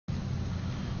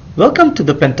Welcome to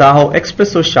the Pentaho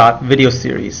Espresso Shot video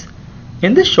series.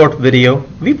 In this short video,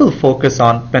 we will focus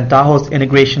on Pentaho's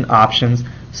integration options,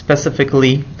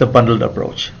 specifically the bundled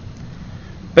approach.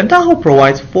 Pentaho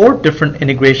provides 4 different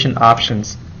integration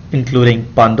options, including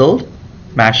bundled,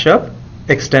 mashup,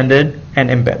 extended,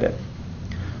 and embedded.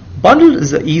 Bundled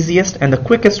is the easiest and the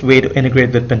quickest way to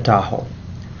integrate with Pentaho.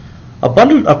 A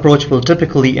bundled approach will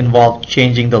typically involve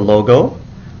changing the logo,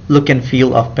 look and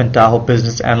feel of Pentaho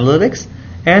Business Analytics,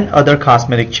 and other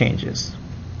cosmetic changes.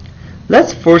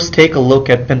 Let's first take a look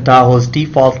at Pentaho's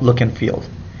default look and feel,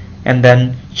 and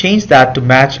then change that to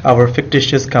match our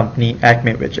fictitious company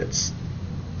Acme widgets.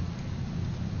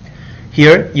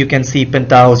 Here you can see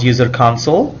Pentaho's user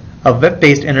console, a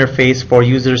web-based interface for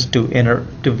users to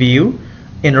view,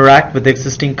 interact with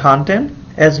existing content,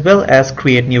 as well as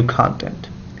create new content.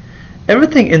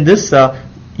 Everything in this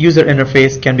user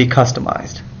interface can be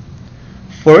customized.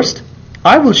 First,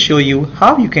 I will show you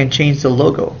how you can change the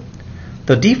logo.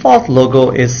 The default logo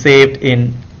is saved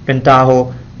in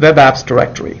Pentaho Web Apps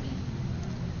directory.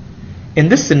 In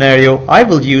this scenario, I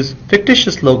will use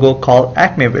fictitious logo called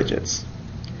Acme Widgets.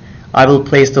 I will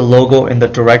place the logo in the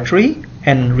directory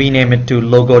and rename it to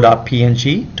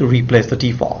logo.png to replace the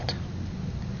default.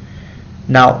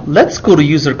 Now let's go to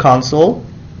User Console,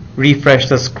 refresh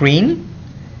the screen,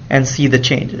 and see the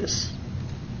changes.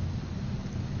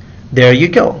 There you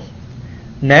go.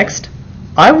 Next,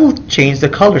 I will change the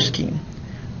color scheme.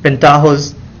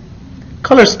 Pentaho's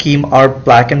color scheme are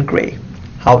black and gray.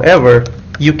 However,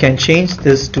 you can change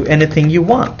this to anything you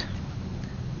want.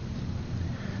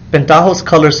 Pentaho's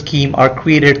color scheme are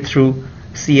created through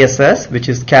CSS, which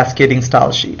is Cascading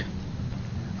Style Sheet.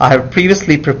 I have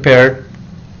previously prepared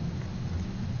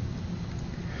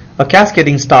a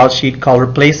cascading style sheet called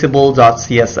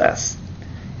replaceable.css,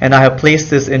 and I have placed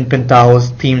this in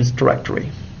Pentaho's themes directory.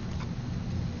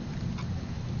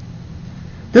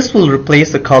 This will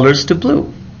replace the colors to blue.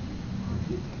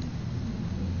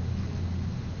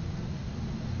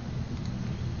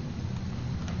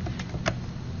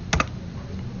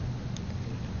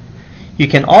 You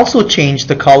can also change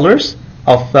the colors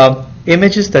of the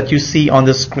images that you see on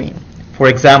the screen. For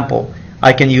example,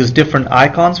 I can use different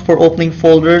icons for opening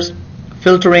folders,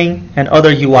 filtering, and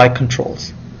other UI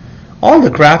controls. All the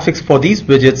graphics for these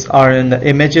widgets are in the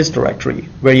images directory,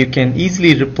 where you can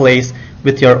easily replace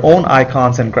with your own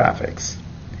icons and graphics.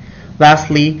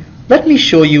 Lastly, let me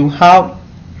show you how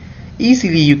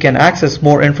easily you can access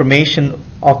more information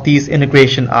of these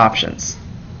integration options.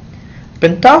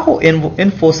 Pentaho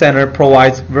Info Center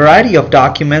provides a variety of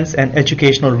documents and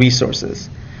educational resources.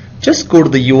 Just go to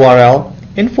the URL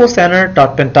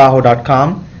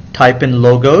infocenter.pentaho.com, type in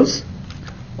logos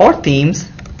or themes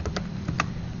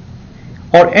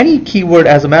or any keyword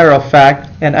as a matter of fact,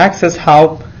 and access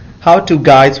how-to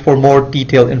guides for more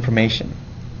detailed information.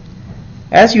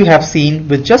 As you have seen,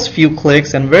 with just few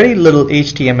clicks and very little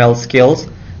HTML skills,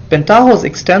 Pentaho's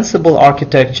extensible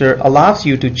architecture allows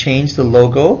you to change the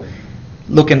logo,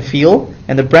 look and feel,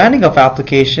 and the branding of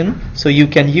application so you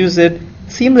can use it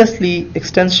seamlessly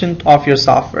extension of your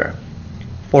software.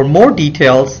 For more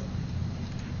details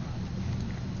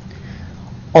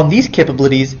on these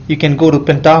capabilities, you can go to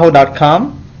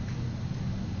pentaho.com